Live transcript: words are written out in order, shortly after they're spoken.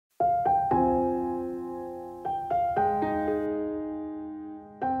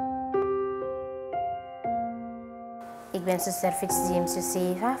Ik ben zuster Fitz-James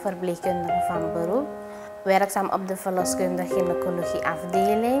Josepha, verpleegkundige van beroep. Werkzaam op de verloskundige gynaecologie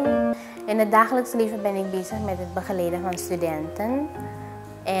afdeling. In het dagelijks leven ben ik bezig met het begeleiden van studenten.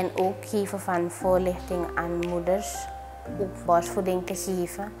 En ook geven van voorlichting aan moeders. Ook borstvoeding te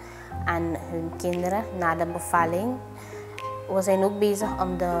geven aan hun kinderen na de bevalling. We zijn ook bezig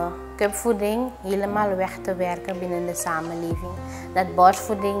om de cupvoeding helemaal weg te werken binnen de samenleving. Dat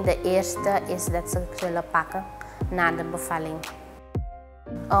borstvoeding de eerste is dat ze zullen pakken na de bevalling.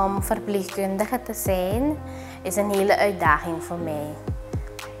 Om verpleegkundige te zijn is een hele uitdaging voor mij.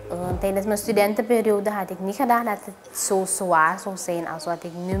 Tijdens mijn studentenperiode had ik niet gedacht dat het zo zwaar zou zijn als wat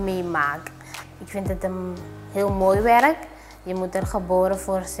ik nu meemaak. Ik vind het een heel mooi werk. Je moet er geboren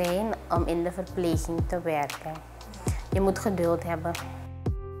voor zijn om in de verpleging te werken. Je moet geduld hebben.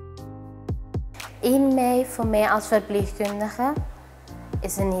 1 mei voor mij als verpleegkundige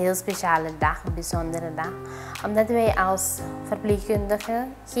is een heel speciale dag, een bijzondere dag. Omdat wij als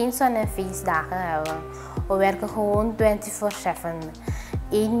verpleegkundigen geen zon- en feestdagen hebben. We werken gewoon 24/7.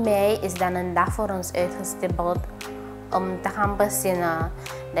 1 mei is dan een dag voor ons uitgestippeld om te gaan bezinnen.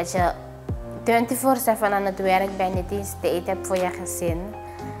 Dat je 24/7 aan het werk bent, niet eens tijd hebt voor je gezin,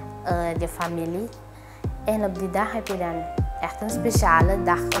 je familie. En op die dag heb je dan echt een speciale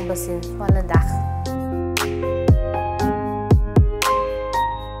dag, een bezinsvolle dag.